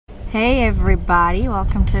Hey everybody,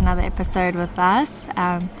 welcome to another episode with us.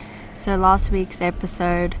 So last week's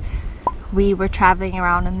episode we were traveling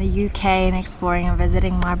around in the UK and exploring and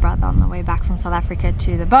visiting my brother on the way back from South Africa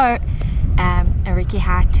to the boat, and Ricky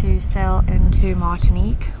had to sail into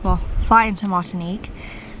Martinique, well fly into Martinique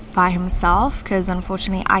by himself because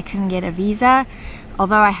unfortunately I couldn't get a visa.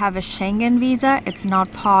 Although I have a Schengen visa, it's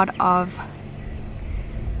not part of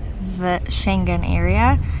the Schengen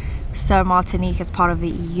area. So Martinique is part of the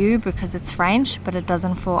EU because it's French, but it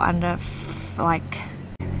doesn't fall under like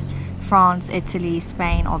France, Italy,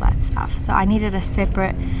 Spain, all that stuff. So I needed a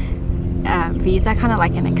separate visa, kind of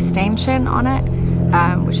like an extension on it,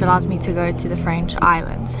 which allows me to go to the French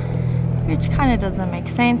islands, which kind of doesn't make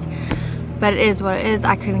sense, but it is what it is.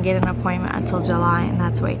 I couldn't get an appointment until July, and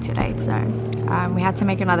that's way too late. So we had to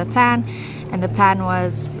make another plan, and the plan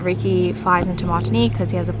was Ricky flies into Martinique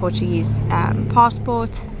because he has a Portuguese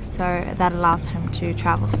passport. So that allows him to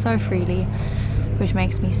travel so freely, which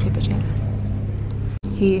makes me super jealous.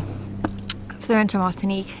 He flew into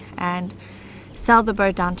Martinique and sailed the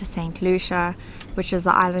boat down to St Lucia, which is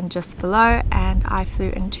the island just below, and I flew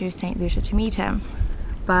into St Lucia to meet him.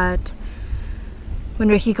 But when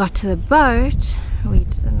Ricky got to the boat, we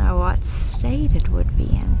didn't know what state it would be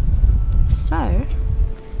in. So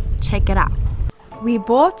check it out. We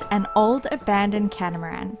bought an old abandoned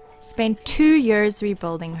catamaran, spent 2 years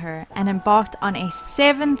rebuilding her, and embarked on a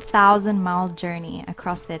 7,000-mile journey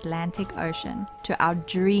across the Atlantic Ocean to our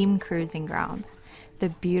dream cruising grounds, the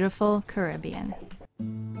beautiful Caribbean.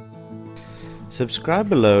 Subscribe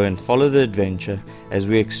below and follow the adventure as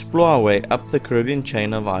we explore our way up the Caribbean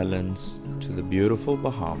chain of islands to the beautiful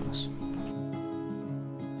Bahamas.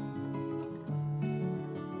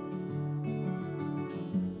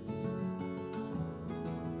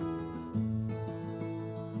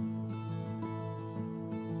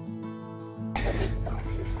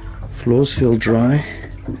 Floors feel dry.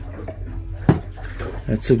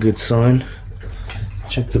 That's a good sign.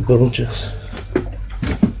 Check the bilges.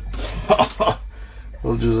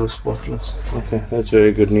 Bilges are spotless. Okay, that's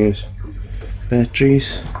very good news.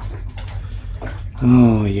 Batteries.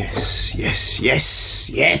 Oh yes, yes, yes,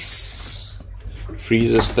 yes.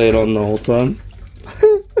 Freezer stayed on the whole time.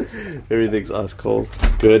 Everything's ice cold.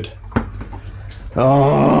 Good.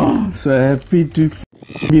 Oh, so happy to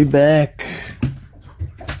be back.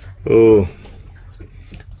 Oh,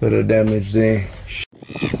 bit of damage there.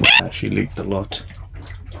 She leaked a lot.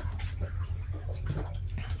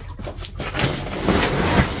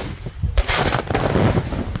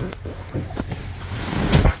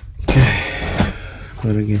 Okay,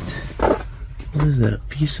 gotta get, what is that, a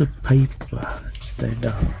piece of paper that stayed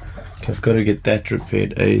down. Okay, I've got to get that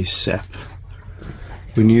repaired ASAP.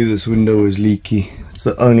 We knew this window was leaky. It's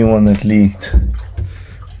the only one that leaked.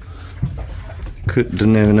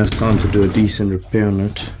 Didn't have enough time to do a decent repair on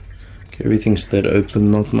it. Okay, everything stayed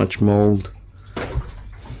open, not much mold.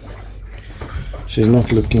 She's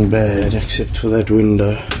not looking bad except for that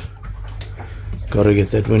window. Gotta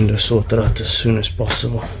get that window sorted out as soon as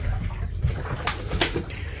possible.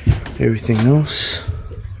 Everything else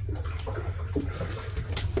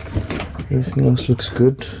looks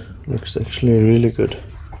good. Looks actually really good.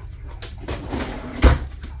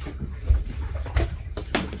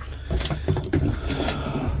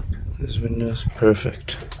 Windows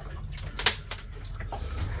perfect.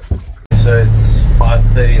 So it's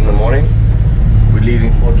 5:30 in the morning. We're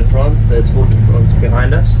leaving Fort de France. That's Fort de France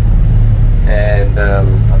behind us, and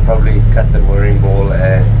I'll probably cut the mooring ball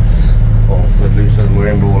at, or put loose the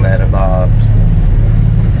mooring ball at about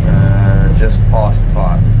just past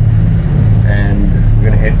 5. And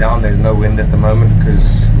we're gonna head down. There's no wind at the moment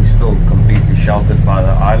because we're still completely sheltered by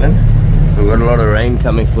the island. We've got a lot of rain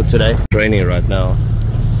coming for today. It's raining right now.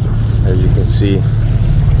 As you can see,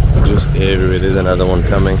 just everywhere. There's another one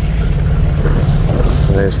coming.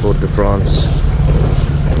 And there's Fort de France.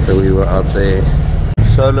 So we were out there.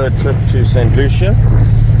 Solo trip to St Lucia,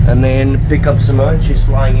 and then pick up Simone. She's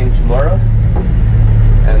flying in tomorrow,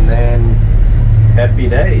 and then happy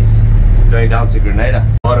days. Going down to Grenada.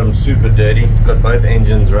 Bottom super dirty. Got both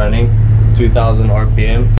engines running. 2,000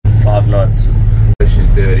 RPM, 5 knots. She's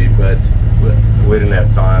dirty, but we didn't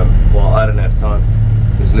have time. Well, I didn't have time.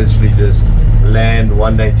 It was literally just land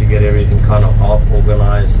one day to get everything kind of half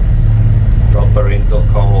organized, drop a rental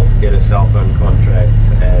car off, get a cell phone contract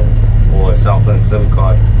or a cell phone SIM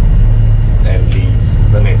card, and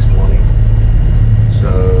leave the next morning.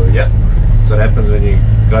 So yeah, that's what happens when you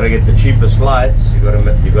gotta get the cheapest flights. You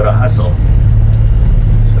gotta hustle.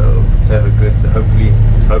 So let's have a good,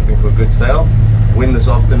 hoping for a good sail. Wind this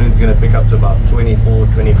afternoon is going to pick up to about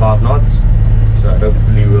 24-25 knots. So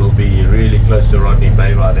hopefully we'll be really close to Rodney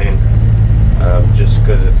Bay by then, just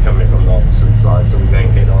because it's coming from the opposite side, so we're going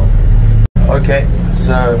head on. Okay,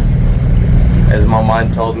 so as my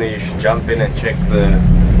mind told me, you should jump in and check the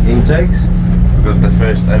intakes. We've got the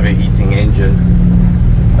first overheating engine,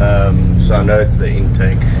 so I know it's the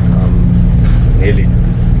intake. I'm nearly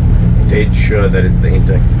dead sure that it's the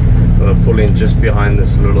intake. I'll pull in just behind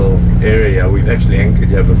this little area. We've actually anchored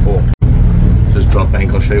here before. Just drop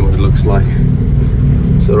anchor, I'll show you what it looks like.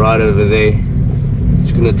 So right over there,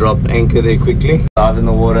 just gonna drop anchor there quickly, dive in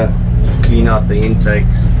the water, just clean out the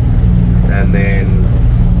intakes, and then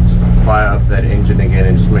just fire up that engine again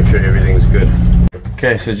and just make sure everything's good.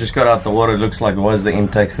 Okay, so just got out the water. It looks like it was the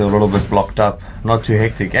intakes. They're a little bit blocked up, not too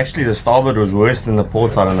hectic. Actually the starboard was worse than the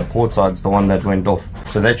port side, and the port side's the one that went off,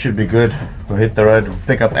 so that should be good. We'll hit the road, we'll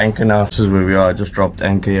pick up anchor now. This is where we are. I just dropped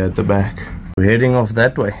anchor here at the back. We're heading off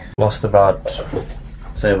that way. Lost about,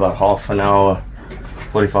 say about half an hour,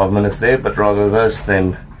 45 minutes there, but rather this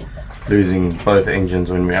than losing both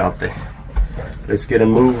engines when we're out there. Let's get a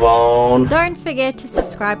move on. Don't forget to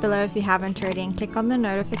subscribe below if you haven't already, and click on the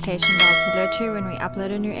notification bell to alert you when we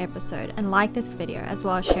upload a new episode, and like this video as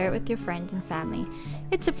well as share it with your friends and family.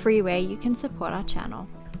 It's a free way you can support our channel.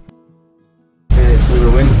 Okay, so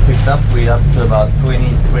the wind picked up. We're up to about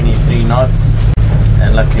 20-23 knots,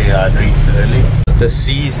 and luckily I'd reached early. The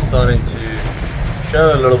sea's starting to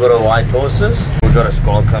show a little bit of white horses. We've got a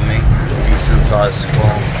squall coming, decent sized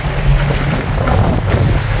squall.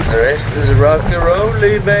 The rest is rock and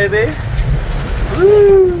rolly, baby.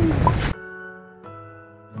 Woo!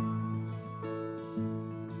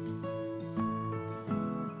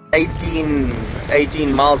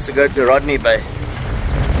 Eighteen miles to go to Rodney Bay.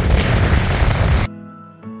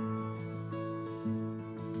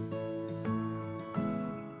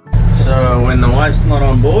 So when the wife's not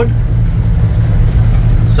on board,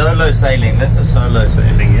 solo sailing. This is solo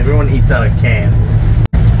sailing. Everyone eats out of cans.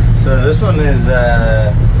 So this one is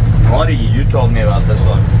Marty, you told me about this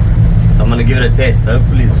one. So I'm gonna give it a test.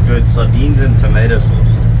 Hopefully it's good. Sardines and tomato sauce.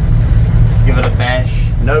 Let's give it a bash.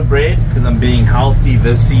 No bread because I'm being healthy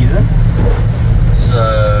this season.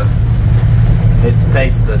 So let's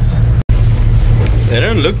taste this. They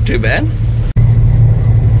don't look too bad.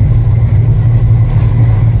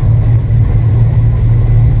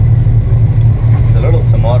 It's a little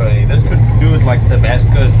tomato. This could do with like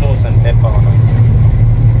Tabasco sauce and pepper on it.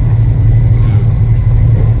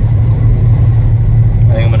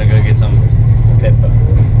 I think I'm gonna go get some pepper.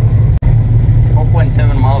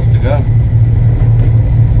 4.7 miles to go.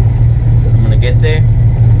 I'm gonna get there,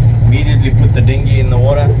 immediately put the dinghy in the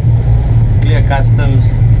water, clear customs,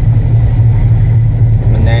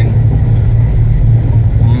 and then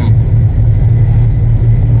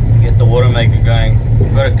get the water maker going.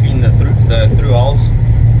 I've got to clean the through holes,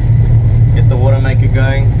 get the water maker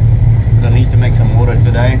going. I need to make some water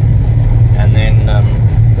today, and then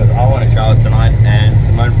because I want to shower tonight, and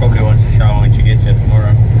Simone probably wants to shower when she gets here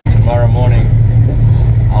tomorrow. Tomorrow morning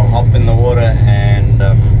I'll hop in the water and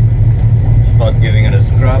start giving it a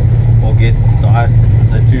scrub, or get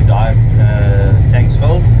the two dive tanks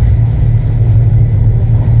filled,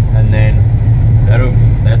 and then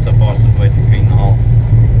that's the fastest way to clean the hull.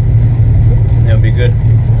 That'll be good.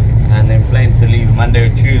 And then plan to leave Monday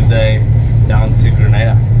or Tuesday down to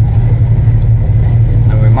Grenada,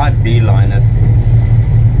 and we might beeline it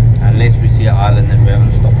unless we see an island that we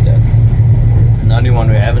haven't stopped at. And the only one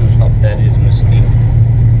we haven't stopped at is Martinique,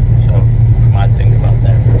 so we might think about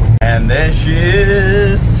that. And there she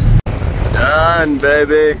is, done,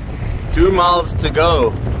 baby. 2 miles to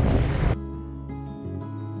go.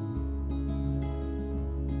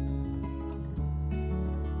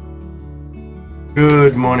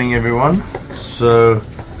 Good morning, everyone. So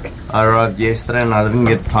I arrived yesterday and I didn't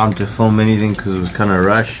get time to film anything because it was kind of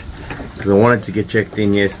rushed. Because I wanted to get checked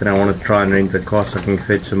in yesterday. I wanted to try and rent a car so I can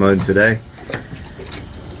fetch Simone today.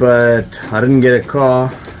 But I didn't get a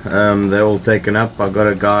car. They're all taken up. I got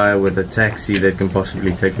a guy with a taxi that can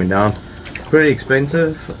possibly take me down. Pretty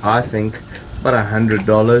expensive, I think. About $100.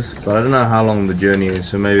 But I don't know how long the journey is,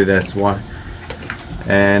 so maybe that's why.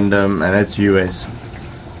 And that's US.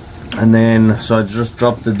 And then, so I just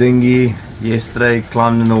dropped the dinghy yesterday,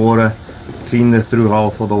 climbed in the water, cleaned the through hole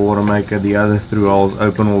for the water maker, the other through holes,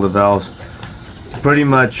 opened all the valves, pretty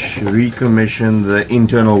much recommissioned the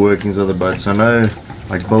internal workings of the boat. So I know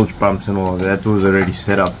like bilge pumps and all of that was already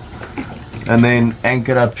set up. And then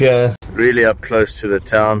anchored up here, really up close to the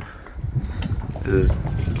town. You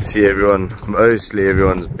can see everyone, mostly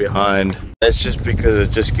everyone's behind. That's just because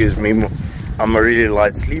it just gives me more, I'm a really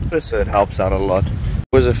light sleeper, so it helps out a lot.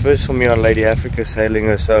 It was the first for me on Lady Africa, sailing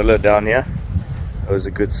her solo down here. It was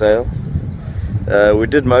a good sail. We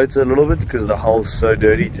did motor a little bit because the hull's so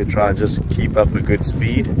dirty to try and just keep up a good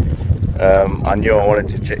speed. I knew I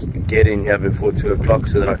wanted to get in here before 2 o'clock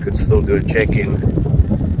so that I could still do a check-in,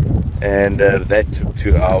 and that took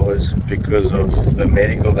 2 hours because of the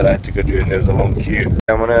medical that I had to go do, and there was a long queue.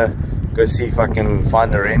 I'm gonna go see if I can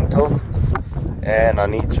find a rental, and I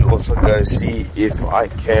need to also go see if I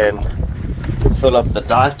can fill up the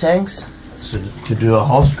dive tanks to do a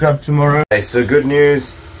hull scrub tomorrow. Okay, so good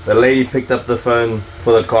news, the lady picked up the phone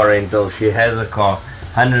for the car rental. She has a car,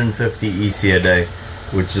 150 EC a day,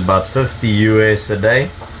 which is about 50 US a day.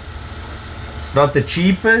 It's not the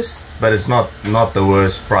cheapest, but it's not the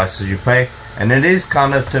worst prices you pay, and it is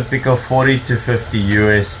kind of typical 40 to 50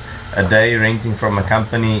 US a day renting from a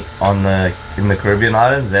company in the Caribbean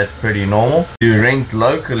islands. That's pretty normal. You rent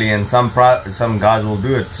locally, and some guys will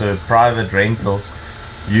do it, so private rentals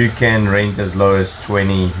you can rent as low as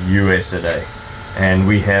 20 US a day, and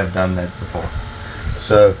we have done that before.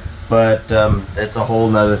 So but that's a whole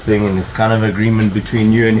nother thing, and it's kind of agreement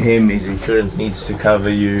between you and him. His insurance needs to cover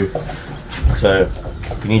you, so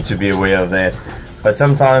you need to be aware of that. But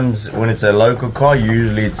sometimes when it's a local car,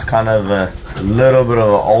 usually it's kind of a little bit of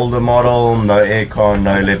an older model, no aircon,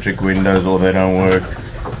 no electric windows, or they don't work.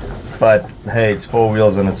 But hey, it's 4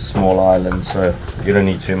 wheels and it's a small island, so you don't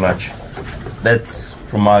need too much. That's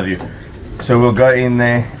from my view. So we'll go in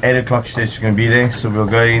there, 8 o'clock she said she's going to be there, so we'll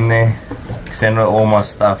go in there, send her all my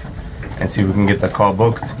stuff, and see if we can get the car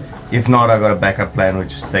booked. If not, I got a backup plan,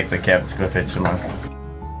 which is take the cab to go fetch Simone.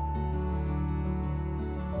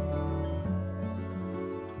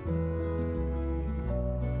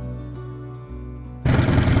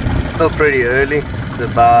 It's still pretty early. It's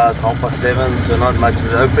about 7:30, so not much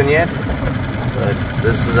is open yet. But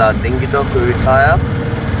this is our dinghy dock where we tie up,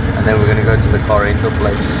 and then we're going to go to the car rental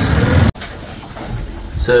place.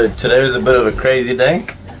 So today was a bit of a crazy day.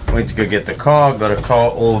 Went to go get the car, got a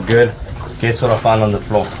car, all good. Guess what I found on the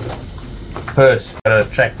floor? Purse. Gotta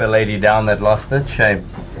track the lady down that lost it. Shame.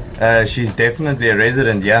 She's definitely a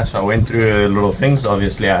resident, yeah, so I went through her little things.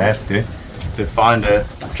 Obviously I have to find her.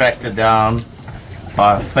 Tracked her down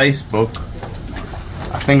by Facebook.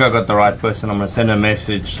 I think I got the right person. I'm gonna send her a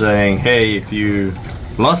message saying, hey, if you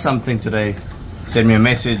lost something today, send me a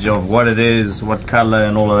message of what it is, what color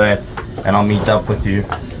and all of that, and I'll meet up with you.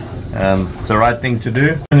 It's the right thing to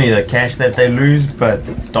do. Only the cash that they lose, but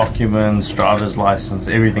documents, driver's license,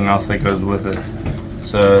 everything else that goes with it.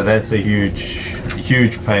 So that's a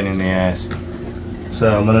huge pain in the ass.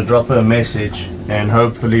 So I'm gonna drop her a message, and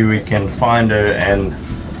hopefully we can find her and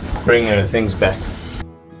bring her things back.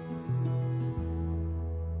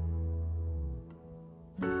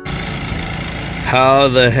 How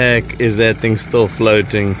the heck is that thing still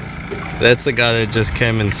floating? That's the guy that just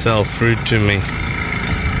came and sell fruit to me.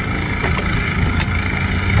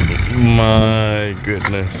 My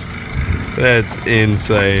goodness, that's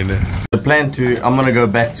insane. The plan I'm gonna go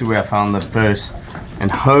back to where I found the purse, and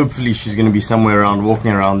hopefully she's gonna be somewhere around,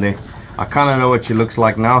 walking around there. I kind of know what she looks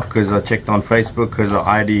like now because I checked on Facebook, because her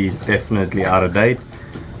ID is definitely out of date.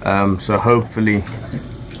 So hopefully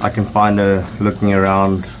I can find her looking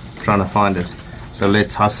around, trying to find it. So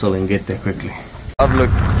let's hustle and get there quickly. I've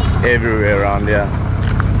looked everywhere around here.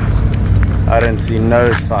 I don't see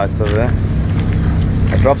no sight of her.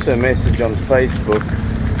 I dropped her a message on Facebook,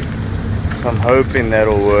 so I'm hoping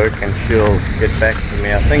that'll work and she'll get back to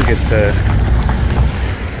me. I think it's her,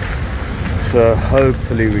 so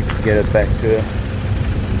hopefully we can get it back to her.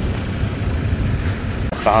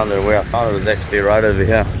 I found her. Where I found her was actually right over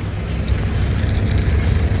here,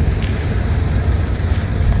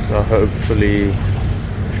 so hopefully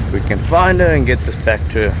we can find her and get this back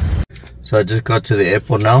to her. So I just got to the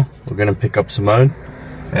airport now. We're gonna pick up Simone,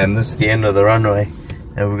 and this is the end of the runway.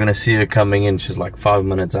 And we're gonna see her coming in. She's like 5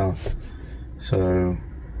 minutes out. So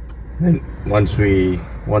then once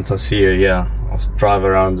I see her, yeah, I'll drive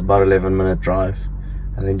around. It's about 11-minute drive,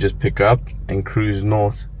 and then just pick up and cruise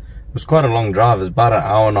north. It was quite a long drive. It's about an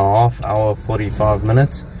hour and a half, hour 45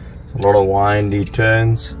 minutes. It's a lot of windy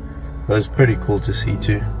turns. It was pretty cool to see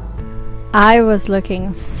too. I was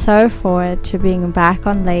looking so forward to being back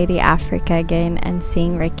on Lady Africa again and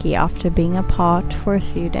seeing Ricky after being apart for a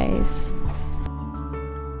few days.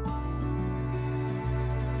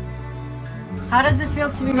 How does it feel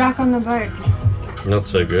to be back on the boat? Not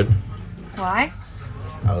so good. Why?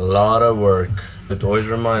 A lot of work. It always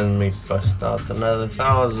reminds me, bust out another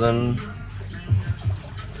 1,000.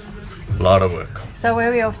 A lot of work. So where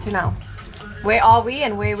are we off to now? Where are we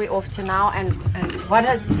and where are we off to now, and what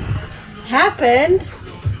has happened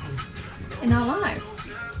in our lives?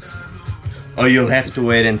 Oh, you'll have to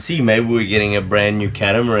wait and see. Maybe we're getting a brand new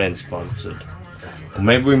catamaran sponsored. Or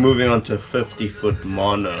maybe we're moving on to a 50-foot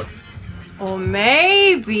mono. Or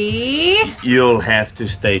maybe you'll have to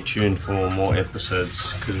stay tuned for more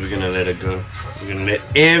episodes because we're gonna let it go. We're gonna let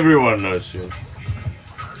everyone know soon.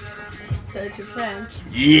 That's your plan.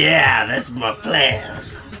 Yeah, that's my plan.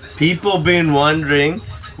 People been wondering,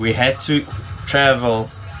 we had to travel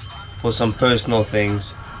for some personal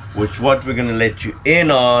things, which what we're gonna let you in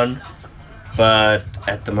on, but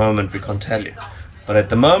at the moment we can't tell you. But at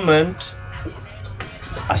the moment,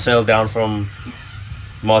 I sailed down from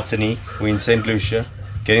Martinique, we're in St Lucia,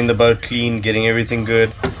 getting the boat clean, getting everything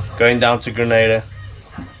good, going down to Grenada.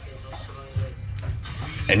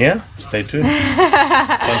 And yeah, stay tuned.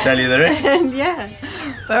 Can't tell you the rest. And yeah,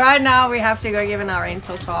 but right now we have to go give in our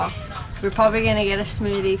rental car. We're probably gonna get a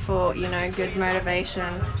smoothie for, you know, good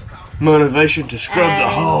motivation. Motivation to scrub the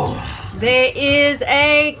hull. There is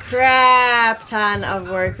a crap ton of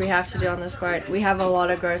work we have to do on this boat. We have a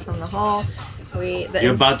lot of growth on the hull.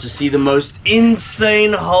 You're about to see the most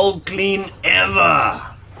insane hull clean ever.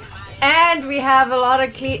 And we have a lot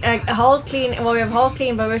of hull clean. Well, we have hull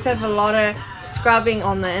clean, but we also have a lot of scrubbing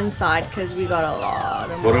on the inside because we got a lot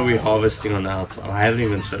of. What are we harvesting on the outside? I haven't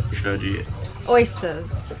even showed you yet.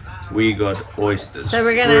 Oysters. We got oysters. So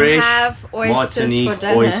we're gonna have oysters Martinique for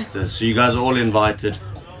dinner. oysters. So you guys are all invited.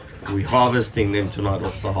 We're harvesting them tonight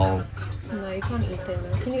off the hull. No, you can't eat them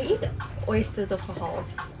though. Can you eat oysters off the hull?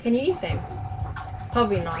 Can you eat them?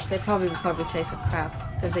 Probably not. They probably taste like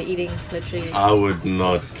crap because they're eating literally. I would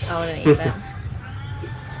not. I wouldn't eat that.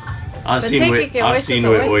 I've seen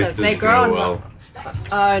where oysters grow well.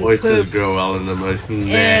 Oysters grow well in the most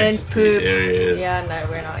nasty areas. Yeah, no,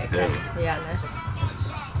 we're not eating them. Yeah, no.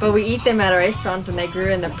 But we eat them at a restaurant and they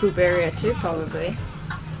grew in the poop area too, probably.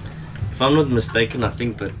 If I'm not mistaken, I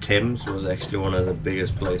think the Thames was actually one of the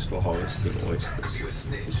biggest places for harvesting oysters.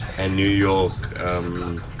 And New York.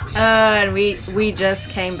 And we just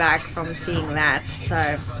came back from seeing that.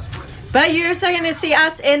 So, but you're also gonna see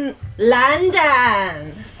us in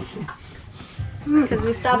London because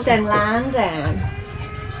we stopped in London.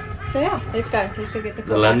 So yeah, let's go get the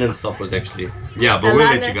car. The London stop was actually but we'll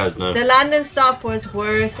let you guys know. The London stop was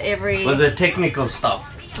worth every. It was a technical stop.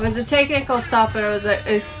 It was a technical stop, but it was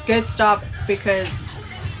a good stop because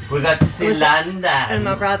we got to see London and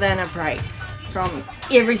my brother and a break from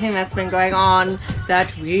everything that's been going on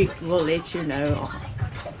that we will let you know.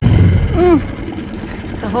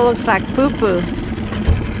 The whole looks like poo-poo.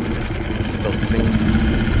 Stop clean.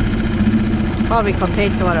 Probably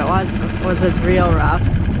compared to what it was it real rough?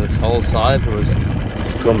 This whole side was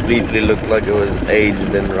completely looked like it was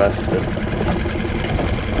aged and rusted.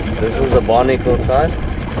 This is the barnacle side.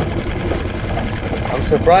 I'm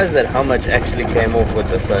surprised at how much actually came off with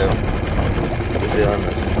the sail, to be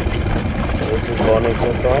honest. This is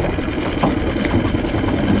barnacle side.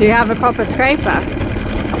 Do you have a proper scraper?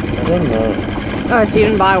 I don't know. Oh, so you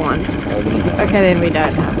didn't buy one? I didn't buy Okay, then we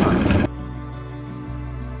don't have one.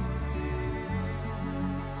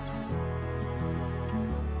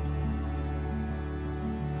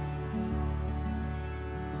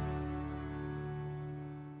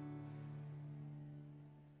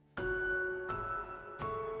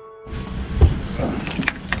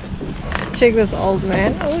 Check this old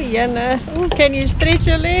man. Oh, Yana. Oh, can you stretch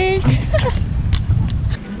your leg?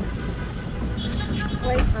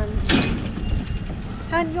 Wait, hun.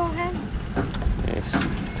 Hand your hand. Yes.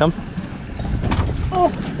 Come. Oh.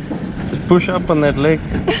 Just push up on that leg.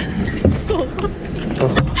 It's so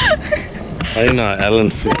I don't know how Alan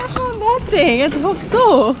feels. Oh, that thing. It's all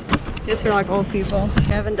sore. Just for like old people. I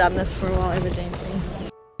haven't done this for a while, evidently.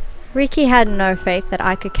 Ricky had no faith that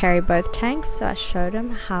I could carry both tanks, so I showed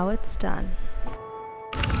him how it's done.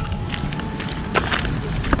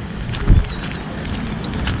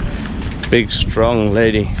 Big strong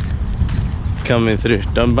lady coming through.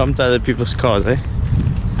 Don't bump other people's cars, eh?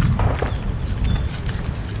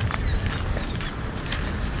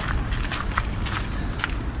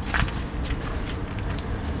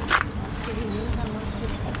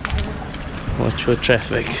 Watch for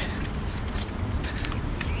traffic.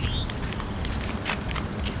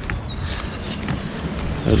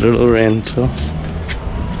 A little rental.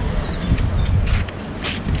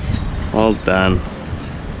 Well done.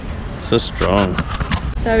 So strong.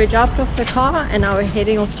 So we dropped off the car and now we're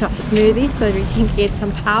heading off to our smoothie so we can get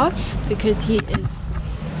some power because he is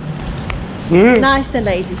nice and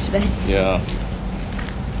lazy today. Yeah.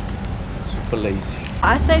 Super lazy.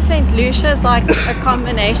 I say St Lucia is like a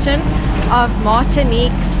combination of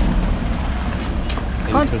Martinique's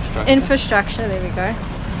infrastructure, there we go,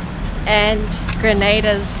 and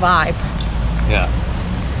Grenada's vibe. Yeah.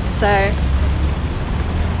 So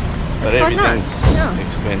But quite everything's nice. Yeah.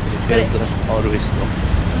 expensive. But Here's the hardware store.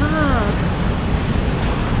 Ah.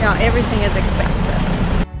 Yeah, everything is expensive.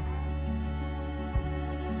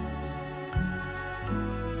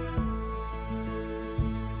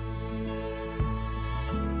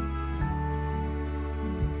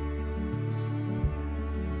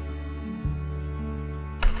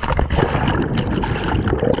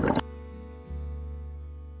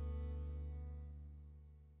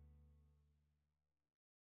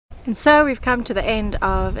 And so we've come to the end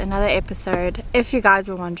of another episode. If you guys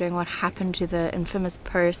were wondering what happened to the infamous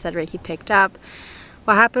purse that Ricky picked up,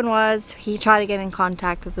 what happened was he tried to get in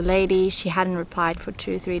contact with the lady. She hadn't replied for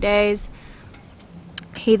 2 or 3 days.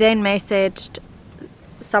 He then messaged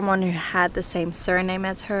someone who had the same surname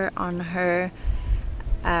as her on her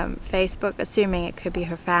Facebook, assuming it could be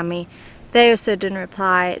her family. They also didn't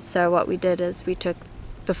reply. So what we did is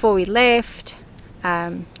before we left,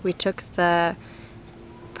 we took the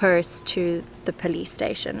purse to the police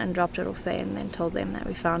station and dropped it off there, and then told them that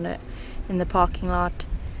we found it in the parking lot,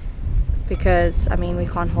 because I mean we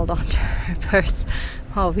can't hold on to her purse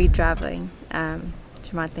while we're traveling.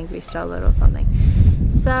 She might think we stole it or something.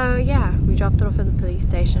 So yeah, we dropped it off at the police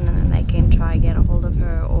station, and then they can try and get a hold of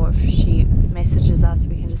her, or if she messages us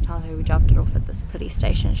we can just tell her we dropped it off at this police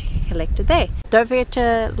station. She can collect it there. Don't forget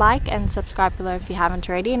to like and subscribe below if you haven't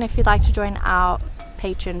already, and if you'd like to join our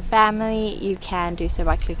Patreon family, you can do so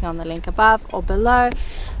by clicking on the link above or below.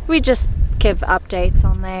 We just give updates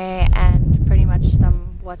on there and pretty much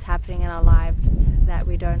what's happening in our lives that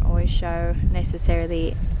we don't always show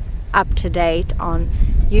necessarily up to date on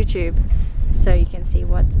YouTube, so you can see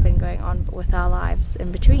what's been going on with our lives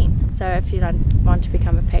in between. So if you don't want to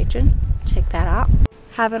become a patron, check that out.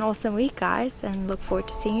 Have an awesome week, guys, and look forward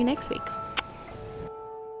to seeing you next week.